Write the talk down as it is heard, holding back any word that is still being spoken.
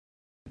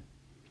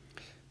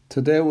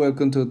Today we're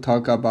going to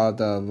talk about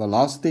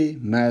velocity,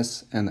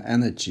 mass, and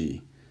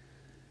energy.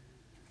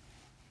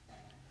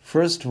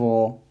 First of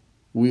all,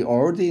 we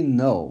already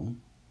know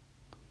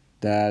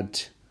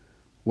that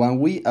when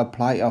we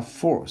apply a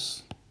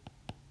force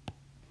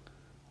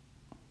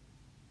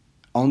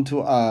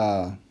onto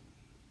a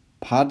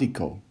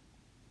particle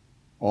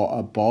or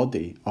a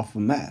body of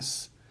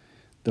mass,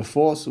 the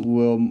force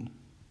will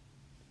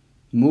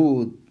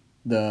move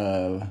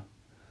the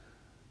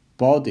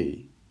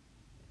body,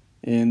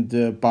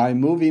 and by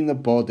moving the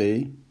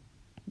body,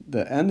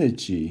 the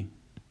energy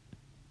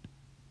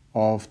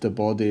of the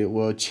body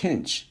will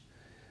change.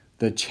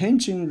 The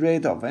changing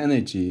rate of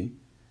energy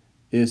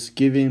is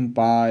given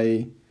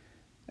by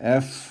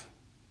F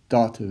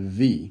dot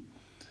V.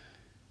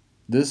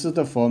 This is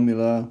the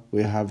formula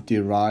we have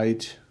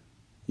derived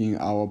in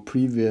our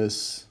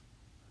previous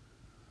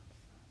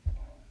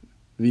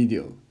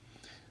video.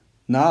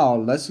 Now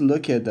let's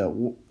look at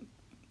the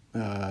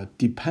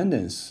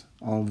dependence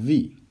on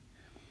V.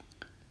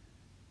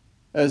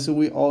 As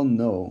we all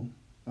know,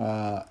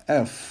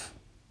 F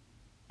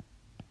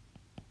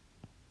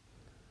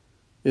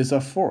is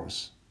a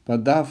force,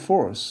 but that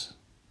force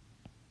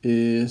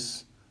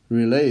is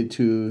related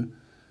to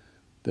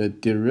the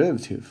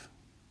derivative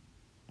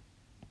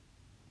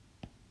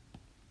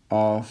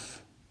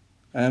of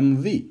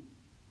mv.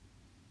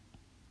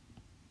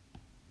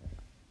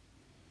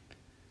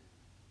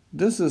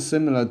 This is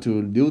similar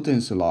to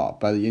Newton's law,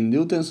 but in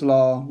Newton's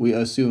law, we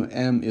assume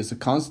m is a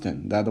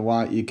constant. That's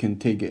why you can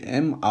take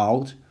m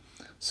out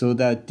so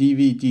that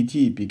dv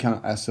dt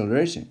become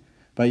acceleration.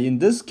 But in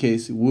this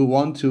case, we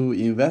want to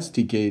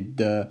investigate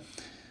the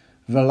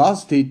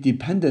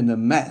velocity-dependent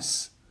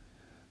mass.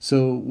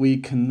 So we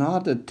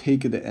cannot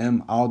take the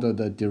m out of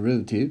the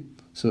derivative.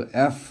 So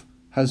F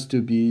has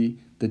to be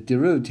the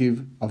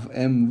derivative of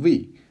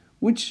mv,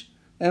 which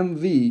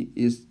mv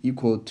is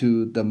equal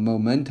to the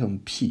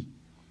momentum p.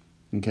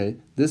 Okay,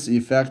 this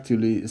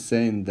effectively is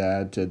saying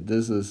that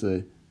this is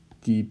a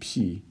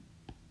dp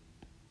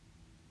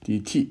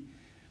dt.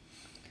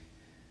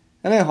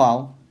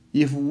 Anyhow,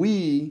 if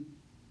we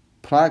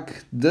plug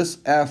this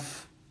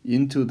F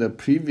into the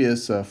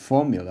previous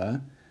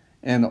formula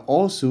and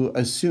also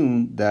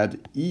assume that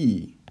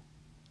E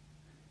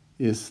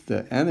is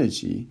the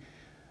energy,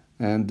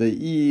 and the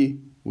E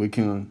we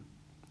can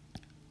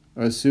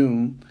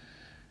assume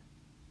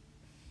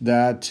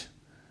that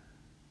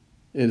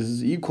it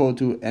is equal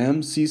to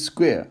mc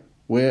squared,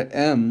 where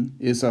m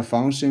is a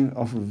function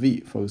of v.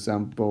 For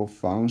example,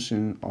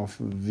 function of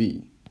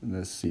v,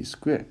 let's see,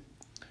 squared.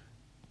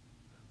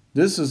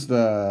 This is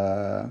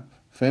the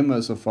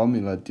famous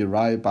formula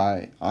derived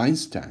by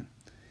Einstein.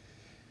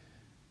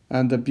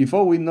 And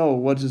before we know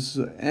what is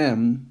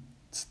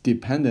m's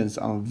dependence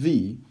on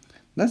v,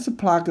 let's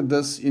plug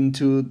this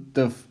into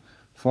the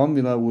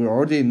formula we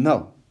already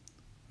know.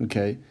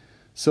 Okay,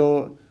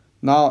 so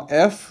now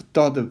F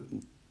dot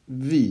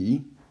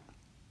V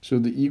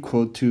should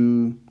equal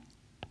to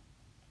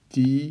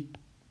d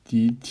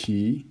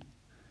dt,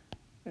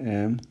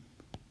 and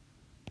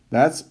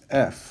that's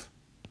F.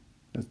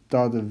 That's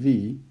dot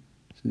V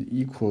should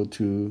equal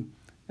to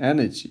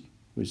energy,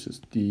 which is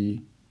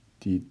d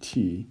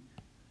dt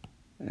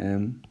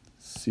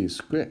mc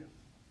squared.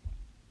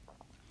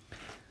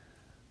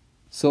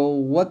 So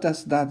what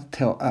does that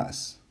tell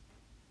us?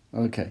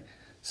 Okay,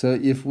 so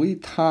if we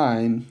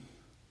time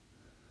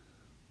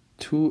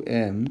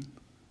 2m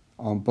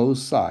on both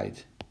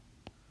sides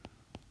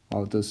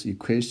of this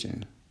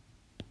equation,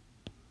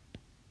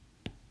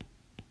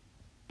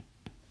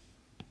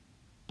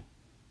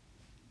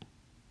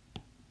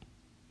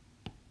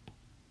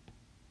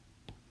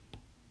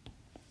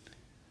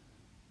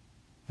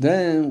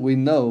 then we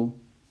know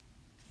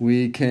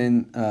we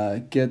can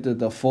get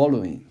the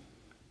following.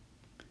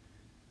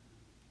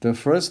 The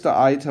first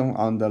item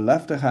on the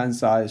left-hand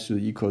side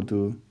should equal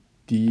to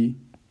d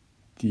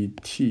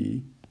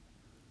dt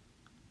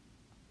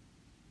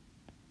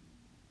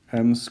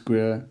m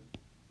squared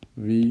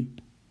v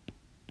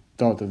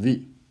dot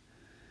v.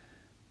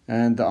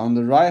 And on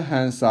the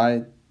right-hand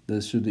side,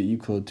 this should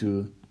equal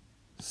to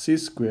c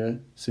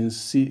squared, since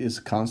c is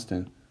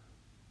constant,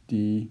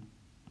 d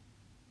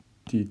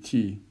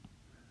dt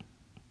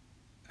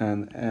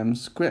and m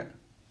squared.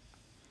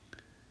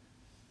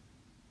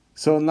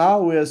 So now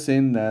we are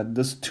saying that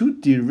these two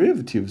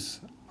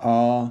derivatives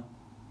are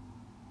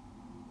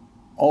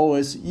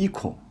always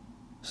equal.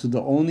 So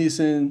the only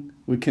thing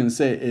we can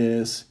say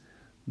is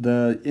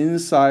the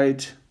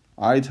inside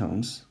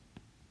items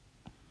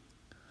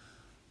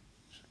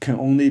can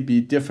only be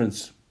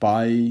different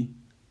by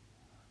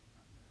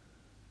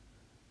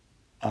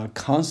a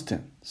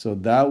constant. So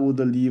that would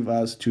leave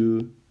us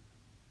to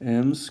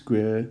m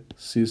squared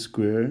c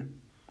squared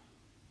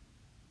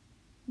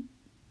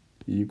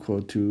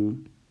equal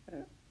to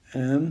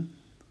m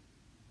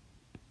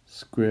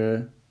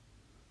squared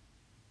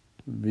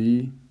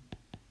v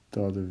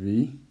dot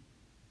v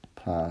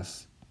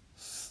plus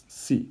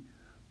c.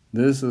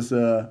 This is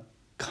a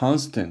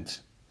constant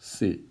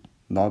c,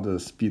 not the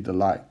speed of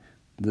light.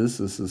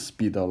 This is the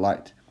speed of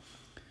light.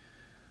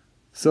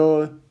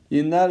 So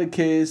in that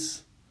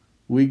case,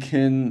 we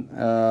can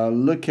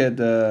look at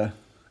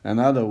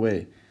another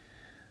way.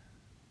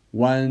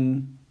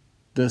 When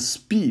the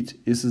speed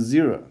is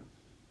 0,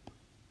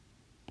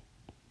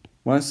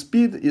 when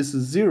speed is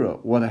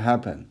 0, what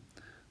happens?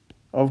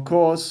 Of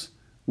course,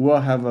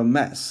 we'll have a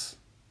mass.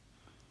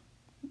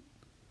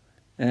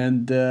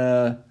 And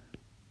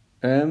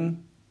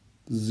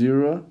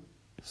m0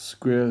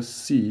 square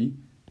c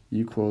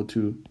equal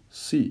to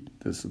c.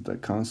 This is the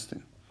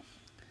constant.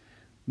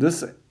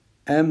 This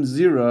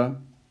m0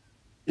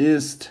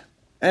 is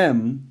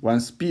m when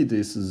speed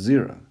is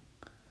 0.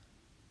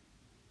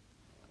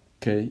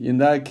 Okay, in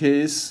that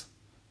case,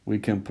 we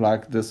can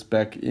plug this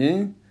back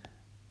in.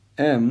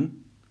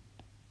 M,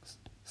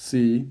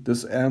 c,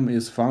 this m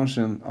is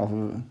function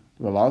of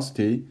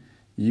velocity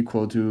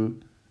equal to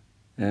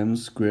m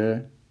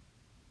square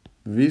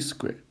v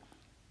square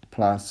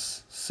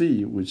plus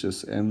c, which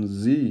is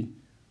mz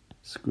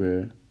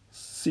square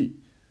c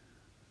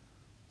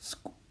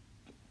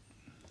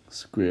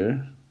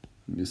square,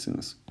 missing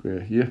a square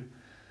here.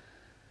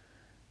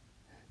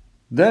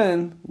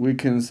 Then we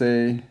can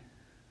say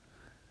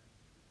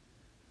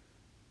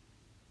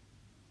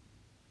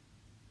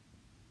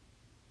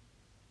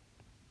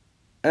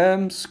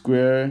m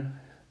square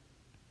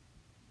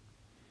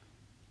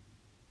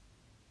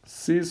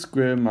c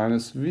square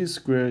minus v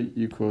square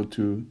equal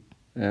to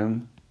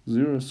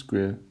m0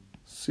 square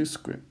c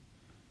square.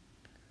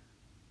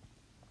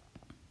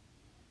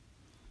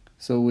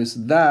 So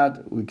with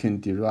that, we can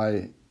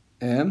derive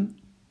m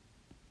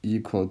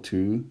equal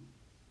to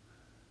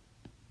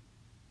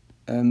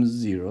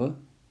m0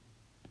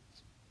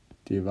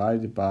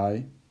 divided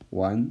by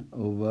 1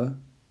 over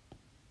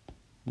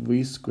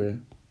v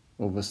square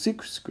over c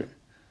square.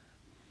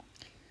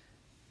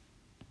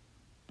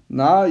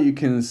 Now you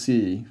can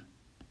see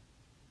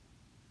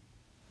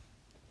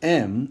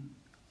m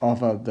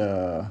of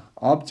the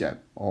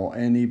object or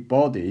any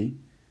body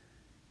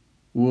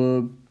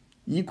will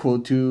equal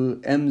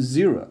to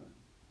m0,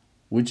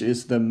 which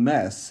is the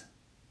mass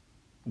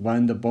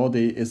when the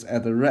body is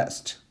at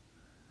rest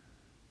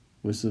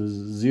with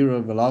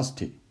 0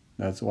 velocity.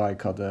 That's why I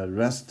call the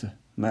rest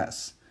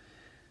mass.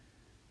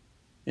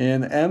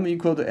 And m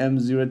equal to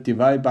m0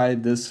 divided by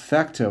this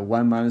factor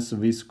 1 minus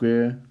v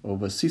square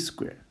over c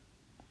square.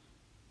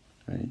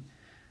 Right?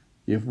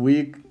 If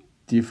we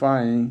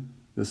define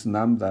this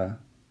number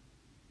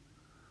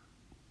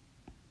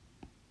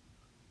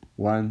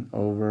 1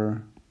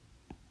 over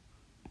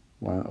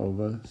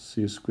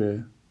c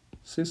square,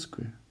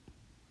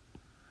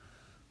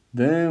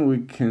 then we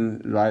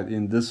can write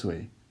in this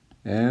way.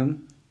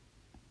 M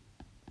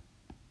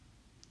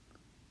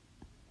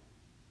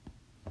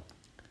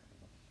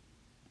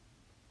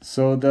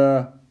so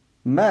the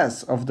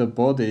mass of the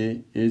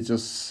body is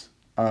just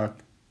a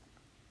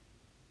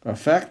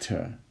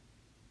factor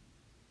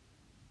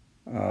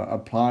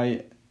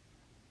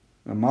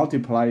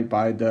multiplied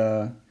by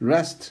the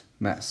rest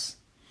mass.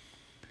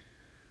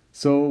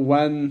 So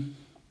when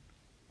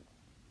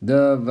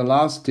the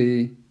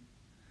velocity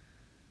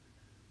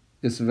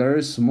is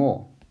very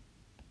small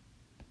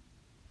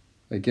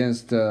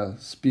against the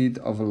speed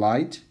of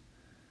light,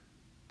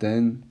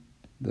 then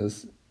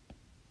this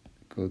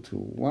go to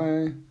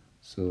 1,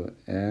 so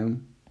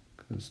m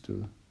goes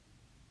to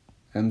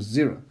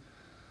m0.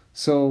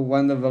 So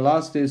when the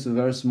velocity is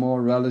very small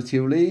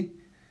relatively,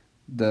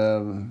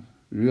 the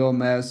real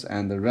mass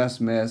and the rest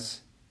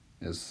mass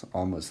is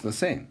almost the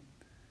same.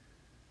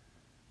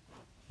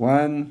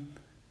 When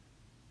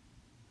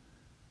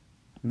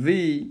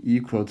v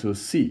equal to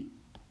c,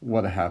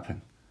 what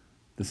happened?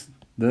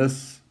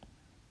 This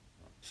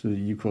should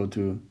equal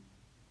to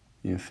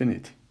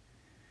infinity.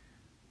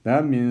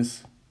 That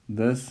means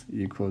this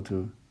equal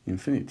to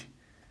infinity.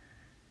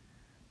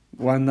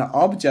 When the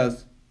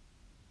object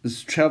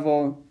is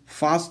travel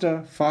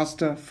faster,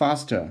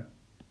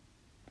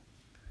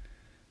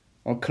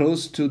 or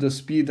close to the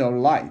speed of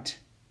light,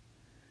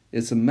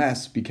 its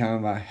mass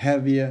becomes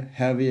heavier,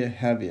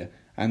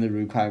 and it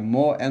requires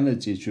more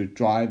energy to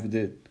drive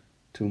it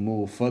to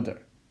move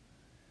further.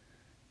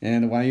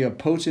 And when you're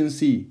approaching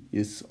C,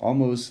 it's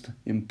almost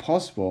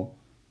impossible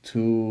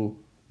to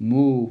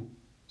move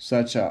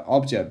such an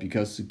object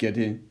because it's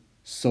getting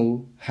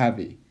so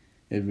heavy.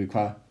 It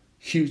requires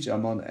huge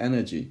amount of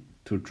energy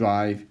to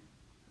drive,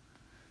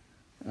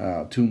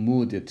 to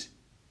move it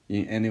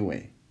in any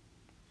way.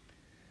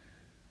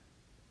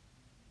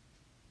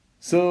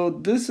 So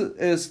this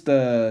is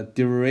the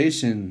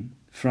derivation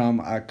from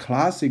a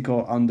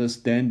classical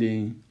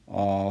understanding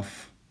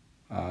of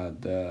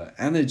the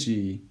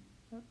energy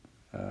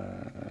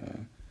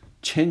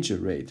change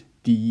rate,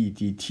 dE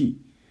dt,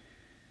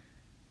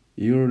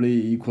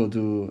 usually equal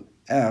to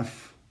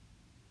F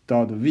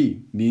dot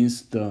V,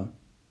 means the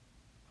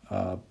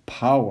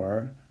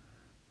power,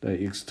 the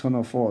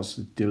external force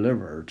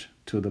delivered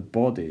to the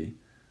body,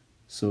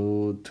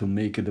 so to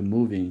make it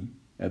moving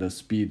at a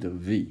speed of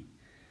V,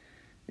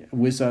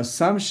 with the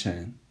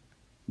assumption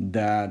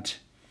that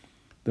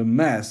the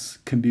mass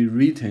can be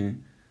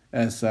written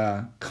as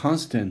a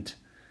constant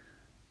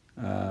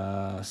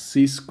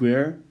c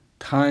squared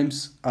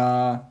times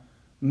a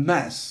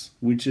mass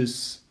which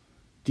is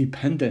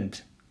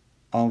dependent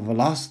on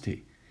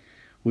velocity.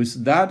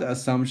 With that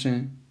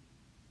assumption,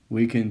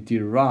 we can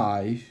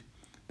derive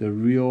the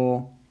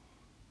real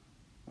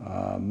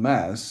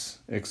mass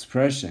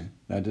expression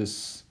that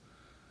is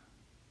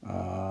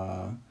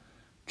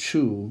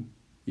true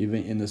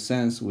even in the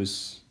sense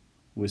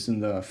within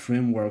the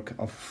framework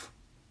of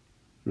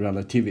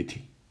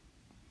relativity.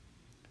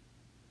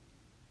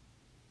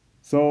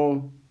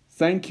 So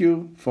thank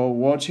you for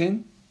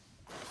watching.